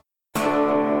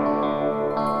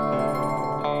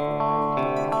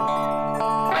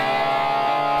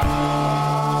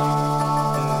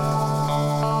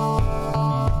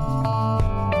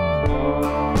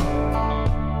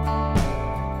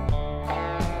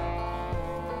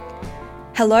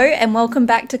Hello and welcome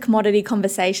back to Commodity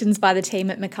Conversations by the team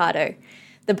at Mercado,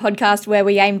 the podcast where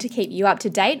we aim to keep you up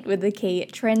to date with the key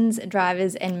trends,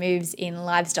 drivers and moves in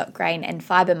livestock, grain and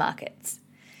fibre markets.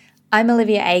 I'm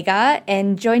Olivia Agar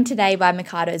and joined today by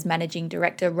Mercado's Managing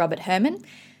Director Robert Herman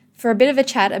for a bit of a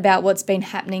chat about what's been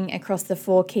happening across the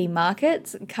four key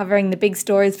markets, covering the big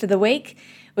stories for the week,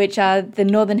 which are the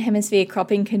Northern Hemisphere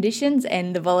cropping conditions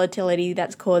and the volatility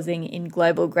that's causing in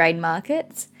global grain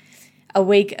markets, a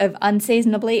week of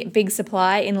unseasonably big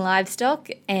supply in livestock,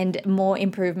 and more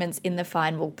improvements in the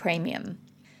fine wool premium.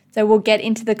 So we'll get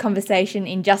into the conversation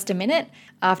in just a minute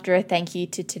after a thank you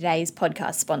to today's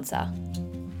podcast sponsor.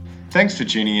 Thanks for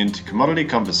tuning in to Commodity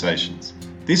Conversations.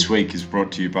 This week is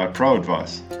brought to you by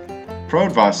ProAdvice.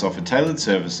 ProAdvice offer tailored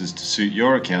services to suit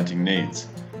your accounting needs.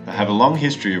 They have a long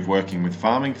history of working with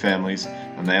farming families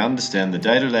and they understand the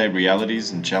day-to-day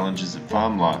realities and challenges of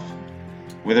farm life.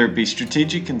 Whether it be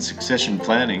strategic and succession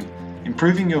planning,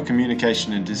 improving your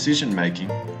communication and decision making,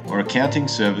 or accounting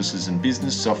services and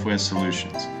business software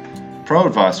solutions,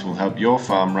 ProAdvice will help your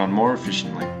farm run more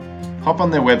efficiently. Hop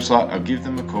on their website or give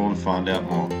them a call to find out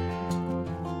more.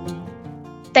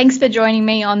 Thanks for joining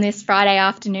me on this Friday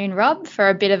afternoon, Rob, for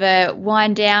a bit of a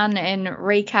wind down and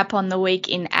recap on the week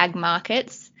in ag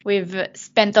markets. We've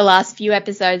spent the last few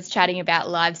episodes chatting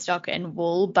about livestock and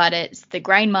wool, but it's the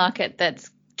grain market that's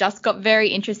just got very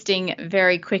interesting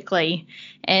very quickly,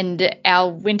 and our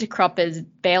winter crop is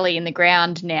barely in the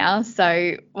ground now.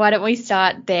 So why don't we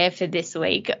start there for this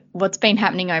week? What's been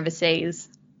happening overseas?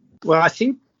 Well, I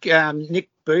think Nick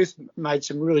Booth made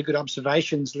some really good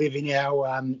observations, Liv, in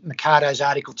our Mercado's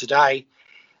article today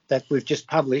that we've just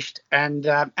published, and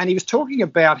he was talking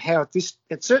about how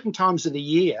at certain times of the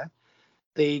year,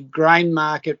 the grain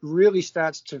market really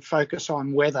starts to focus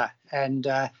on weather, and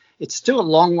it's still a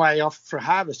long way off for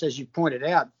harvest, as you pointed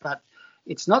out, but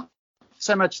it's not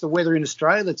so much the weather in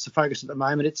Australia that's the focus at the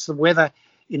moment, it's the weather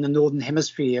in the Northern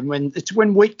Hemisphere. And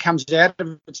when wheat comes out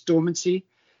of its dormancy,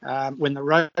 when the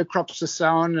row crops are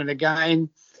sown, and again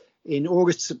in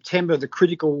August, September, the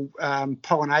critical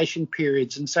pollination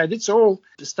periods. And so this all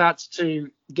starts to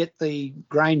get the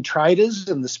grain traders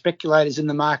and the speculators in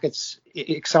the markets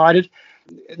excited.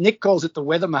 Nick calls it the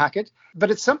weather market, but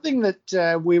it's something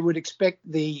that we would expect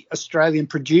the Australian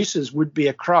producers would be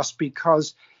across,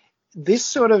 because this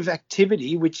sort of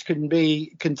activity, which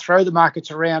can throw the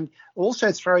markets around,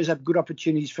 also throws up good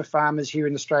opportunities for farmers here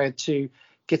in Australia to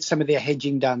get some of their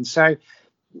hedging done. So,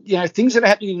 things that are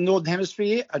happening in the Northern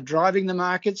Hemisphere are driving the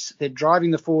markets, they're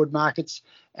driving the forward markets,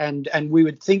 and we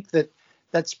would think that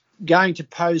that's going to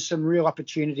pose some real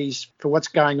opportunities for what's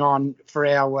going on for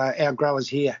our growers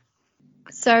here.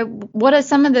 So what are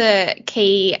some of the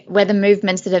key weather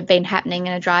movements that have been happening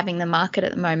and are driving the market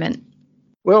at the moment?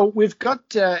 Well, we've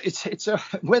got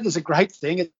weather's a great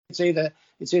thing. It's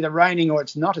either raining or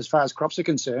it's not, as far as crops are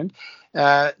concerned.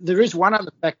 There is one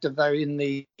other factor though in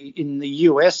the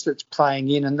US that's playing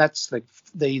in, and that's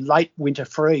the late winter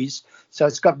freeze. So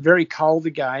it's got very cold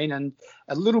again, and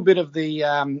a little bit of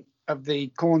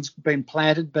the corn's been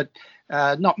planted, but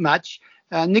not much.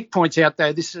 Nick points out,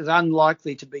 though, this is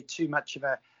unlikely to be too much of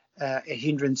a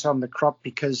hindrance on the crop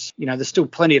because, there's still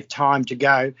plenty of time to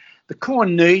go. The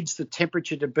corn needs the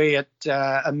temperature to be at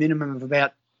a minimum of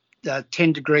about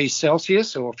 10 degrees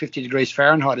Celsius or 50 degrees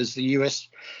Fahrenheit, as the US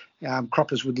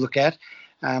croppers would look at.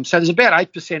 So there's about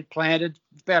 8% planted,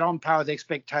 about on par with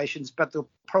expectations, but there'll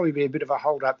probably be a bit of a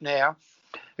hold up now.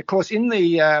 Of course, if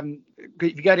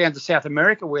you go down to South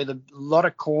America, where a lot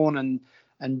of corn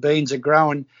and beans are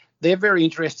growing, they're very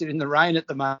interested in the rain at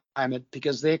the moment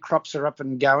because their crops are up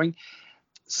and going.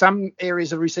 Some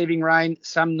areas are receiving rain,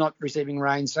 some not receiving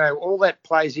rain. So all that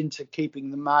plays into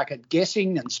keeping the market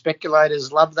guessing, and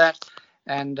speculators love that,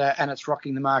 and it's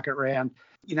rocking the market around.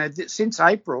 Since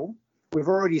April, we've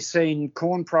already seen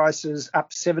corn prices up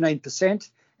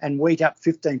 17% and wheat up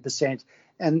 15%.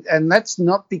 And that's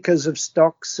not because of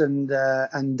stocks and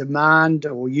demand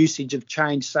or usage have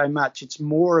changed so much. It's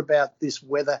more about this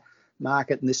weather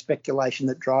market and the speculation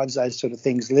that drives those sort of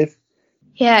things, Liv.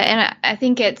 Yeah, and I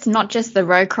think it's not just the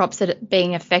row crops that are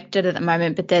being affected at the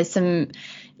moment, but there's some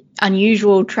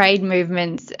unusual trade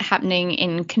movements happening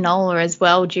in canola as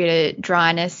well due to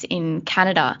dryness in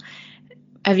Canada.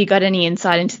 Have you got any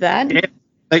insight into that?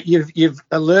 Yeah, you've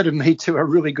alerted me to a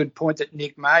really good point that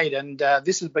Nick made, and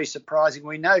this would be surprising.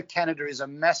 We know Canada is a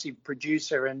massive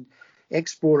producer and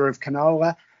exporter of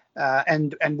canola.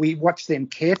 And we watch them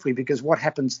carefully because what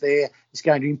happens there is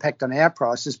going to impact on our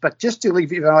prices. But just to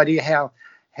give you an idea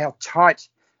how tight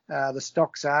the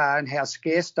stocks are and how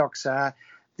scarce stocks are,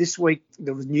 this week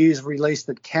there was news released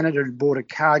that Canada had bought a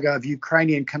cargo of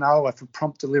Ukrainian canola for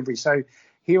prompt delivery. So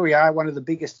here we are, one of the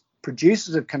biggest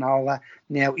producers of canola,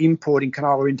 now importing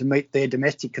canola in to meet their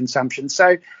domestic consumption.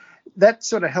 So that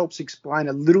sort of helps explain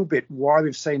a little bit why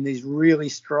we've seen these really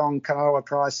strong canola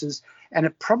prices. And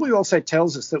it probably also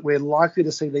tells us that we're likely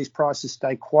to see these prices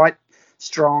stay quite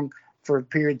strong for a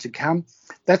period to come.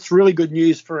 That's really good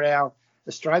news for our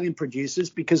Australian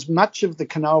producers, because much of the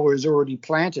canola is already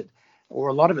planted, or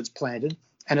a lot of it's planted,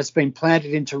 and it's been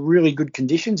planted into really good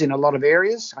conditions in a lot of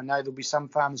areas. I know there'll be some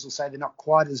farmers will say they're not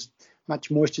quite as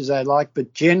much moisture as they like,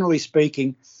 but generally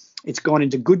speaking, it's gone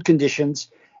into good conditions.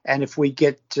 And if we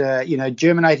get,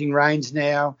 germinating rains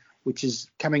now, which is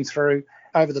coming through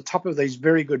over the top of these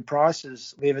very good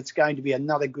prices, it's going to be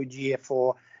another good year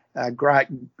for great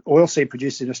oilseed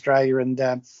producers in Australia. And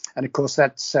of course,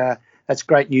 that's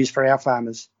great news for our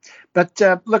farmers. But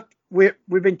look, we've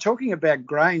been talking about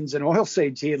grains and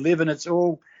oilseeds here, Liv, and it's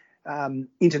all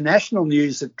international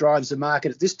news that drives the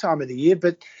market at this time of the year.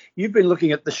 But you've been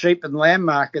looking at the sheep and lamb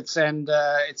markets, and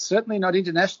it's certainly not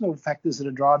international factors that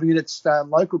are driving it. It's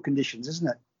local conditions, isn't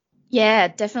it? Yeah,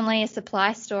 definitely a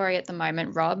supply story at the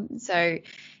moment, Rob. So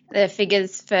the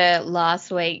figures for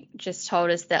last week just told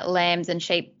us that lambs and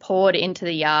sheep poured into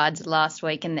the yards last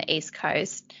week in the East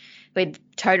Coast, with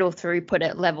total throughput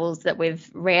at levels that we've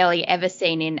rarely ever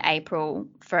seen in April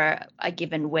for a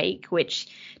given week, which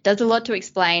does a lot to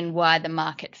explain why the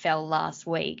market fell last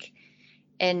week.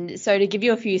 And so to give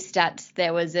you a few stats,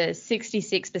 there was a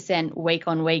 66%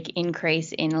 week-on-week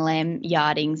increase in lamb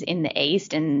yardings in the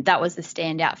east, and that was the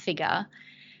standout figure.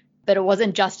 But it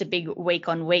wasn't just a big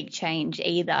week-on-week change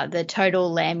either. The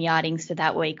total lamb yardings for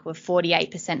that week were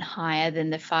 48% higher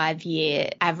than the 5-year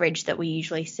average that we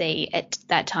usually see at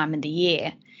that time of the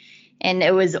year. And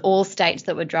it was all states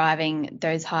that were driving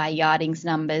those high yardings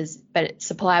numbers, but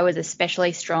supply was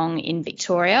especially strong in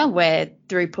Victoria, where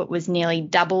throughput was nearly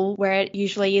double where it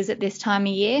usually is at this time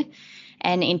of year,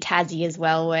 and in Tassie as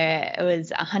well, where it was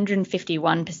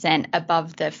 151%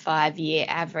 above the 5-year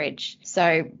average.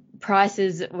 So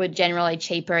prices were generally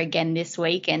cheaper again this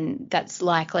week, and that's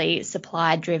likely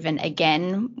supply driven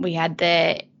again. We had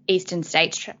the Eastern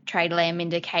States Trade Lamb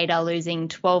Indicator losing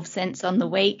 12 cents on the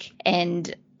week,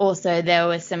 and also there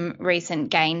were some recent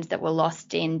gains that were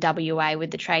lost in WA, with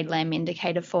the Trade Lamb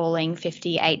Indicator falling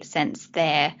 58 cents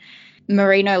there.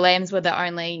 Merino lambs were the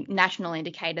only national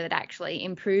indicator that actually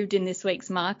improved in this week's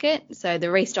market. So the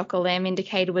restocker lamb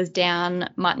indicator was down,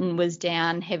 mutton was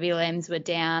down, heavy lambs were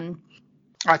down.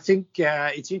 I think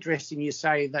it's interesting you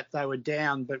say that they were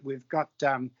down, but we've got,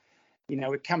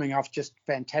 we're coming off just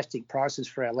fantastic prices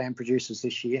for our lamb producers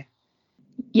this year.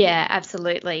 Yeah,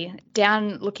 absolutely.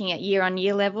 Down looking at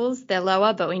year-on-year levels, they're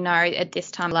lower, but we know at this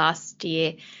time last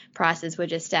year prices were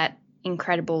just at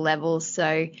incredible levels.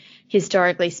 So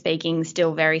historically speaking,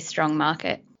 still very strong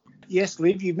market. Yes,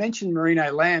 Liv, you mentioned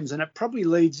merino lambs, and it probably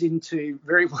leads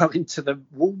very well into the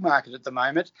wool market at the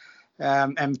moment.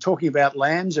 And talking about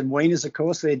lambs and weaners, of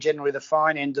course, they're generally the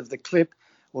fine end of the clip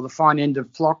or the fine end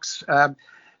of flocks.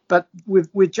 But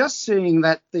we're just seeing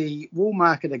that the wool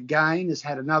market again has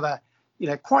had another,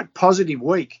 quite positive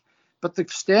week. But the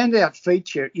standout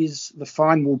feature is the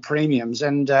fine wool premiums.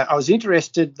 And I was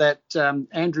interested that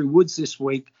Andrew Woods this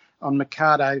week on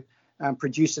Mercado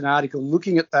produced an article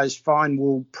looking at those fine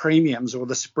wool premiums, or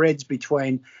the spreads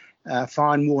between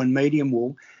fine wool and medium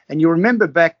wool. And you remember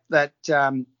back that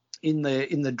in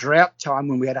the drought time,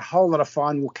 when we had a whole lot of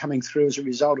fine wool coming through as a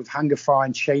result of hunger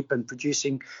fine sheep and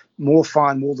producing more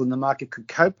fine wool than the market could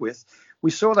cope with, we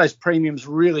saw those premiums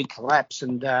really collapse,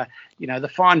 and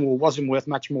the fine wool wasn't worth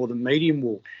much more than medium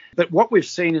wool. But what we've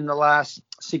seen in the last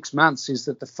 6 months is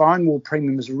that the fine wool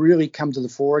premium has really come to the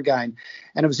fore again.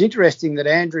 And it was interesting that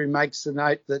Andrew makes the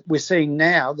note that we're seeing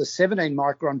now the 17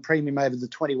 micron premium over the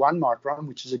 21 micron,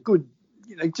 which is a good,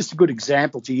 just a good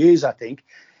example to use, I think.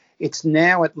 It's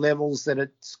now at levels that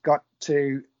it's got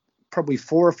to probably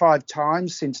 4 or 5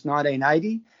 times since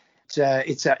 1980.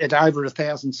 It's at over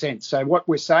 1,000 cents. So what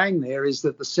we're saying there is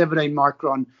that the 17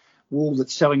 micron wool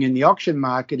that's selling in the auction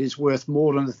market is worth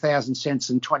more than 1,000 cents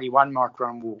than 21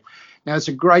 micron wool. Now, it's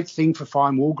a great thing for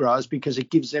fine wool growers because it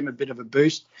gives them a bit of a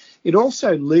boost. It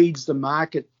also leads the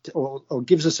market, or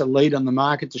gives us a lead on the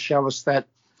market to show us that,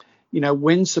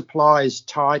 when supply is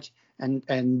tight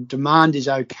and demand is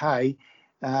okay,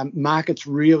 markets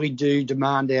really do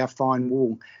demand our fine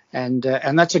wool. And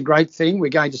that's a great thing. We're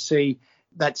going to see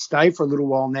that stay for a little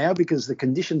while now, because the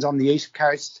conditions on the East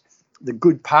Coast, the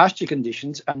good pasture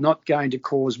conditions, are not going to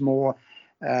cause more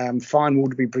fine wool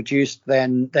to be produced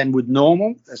than would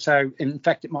normal. So, in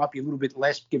fact, it might be a little bit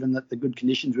less given that the good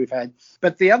conditions we've had.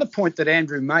 But the other point that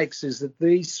Andrew makes is that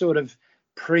these sort of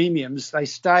premiums, they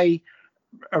stay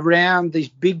around these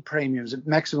big premiums at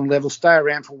maximum levels, stay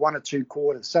around for 1 or 2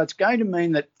 quarters. So it's going to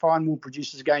mean that fine wool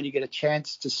producers are going to get a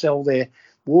chance to sell their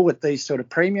wool at these sort of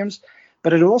premiums.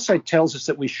 But it also tells us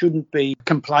that we shouldn't be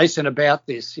complacent about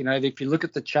this. You know, if you look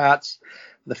at the charts,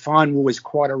 the fine wool is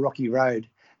quite a rocky road.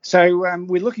 So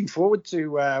we're looking forward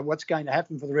to what's going to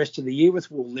happen for the rest of the year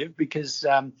with wool, Liv, because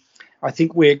I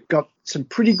think we've got some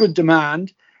pretty good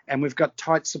demand and we've got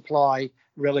tight supply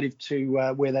relative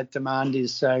to where that demand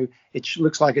is. So it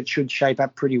looks like it should shape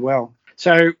up pretty well.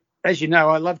 So as you know,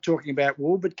 I love talking about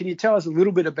wool, but can you tell us a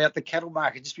little bit about the cattle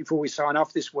market just before we sign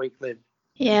off this week, Liv?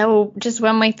 Yeah, well, just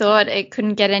when we thought it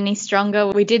couldn't get any stronger,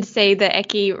 we did see the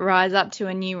EYCI rise up to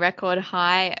a new record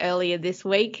high earlier this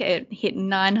week. It hit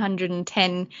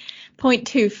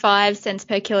 910.25 cents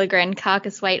per kilogram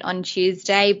carcass weight on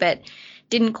Tuesday, but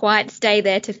didn't quite stay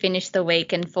there to finish the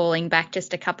week and falling back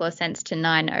just a couple of cents to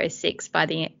 906 by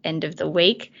the end of the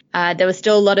week. There was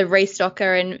still a lot of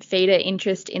restocker and feeder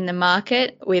interest in the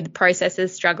market, with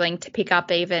processors struggling to pick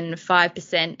up even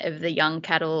 5% of the young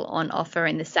cattle on offer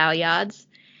in the sale yards.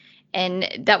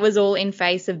 And that was all in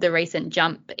face of the recent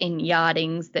jump in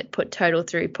yardings that put total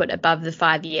throughput above the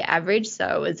 5-year average. So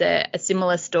it was a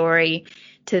similar story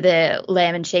to the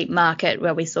lamb and sheep market,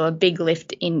 where we saw a big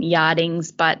lift in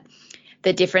yardings, but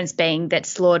the difference being that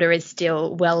slaughter is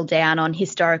still well down on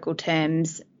historical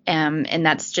terms, and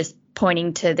that's just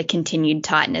pointing to the continued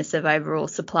tightness of overall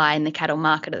supply in the cattle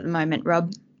market at the moment,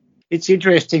 Rob. It's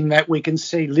interesting that we can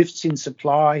see lifts in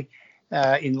supply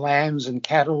in lambs and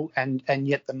cattle, and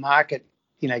yet the market,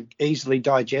 easily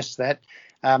digests that.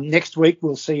 Next week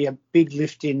we'll see a big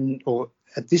lift or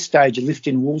at this stage, a lift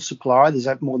in wool supply. There's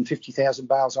more than 50,000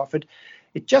 bales offered.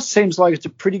 It just seems like it's a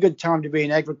pretty good time to be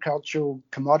in agricultural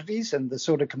commodities, and the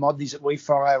sort of commodities that we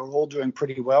follow are all doing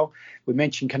pretty well. We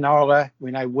mentioned canola.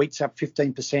 We know wheat's up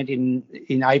 15%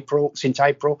 in April, since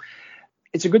April.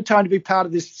 It's a good time to be part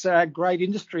of this great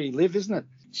industry, Liv, isn't it?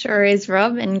 Sure is,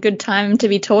 Rob, and good time to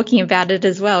be talking about it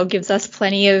as well. Gives us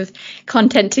plenty of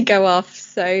content to go off.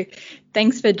 So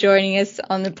thanks for joining us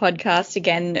on the podcast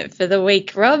again for the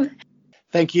week, Rob.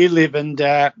 Thank you, Liv, and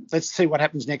let's see what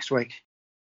happens next week.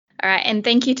 All right, and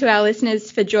thank you to our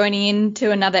listeners for joining in to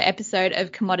another episode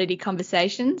of Commodity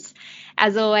Conversations.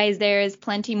 As always, there is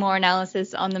plenty more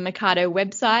analysis on the Mecardo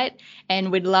website,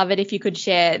 and we'd love it if you could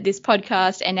share this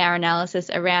podcast and our analysis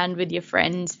around with your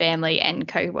friends, family, and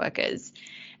co-workers.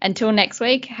 Until next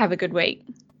week, have a good week.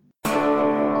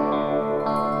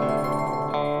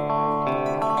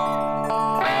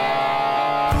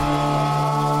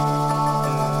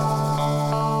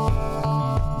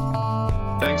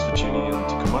 Thanks for tuning in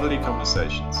to Commodity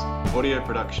Conversations, audio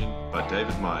production by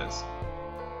David Myers.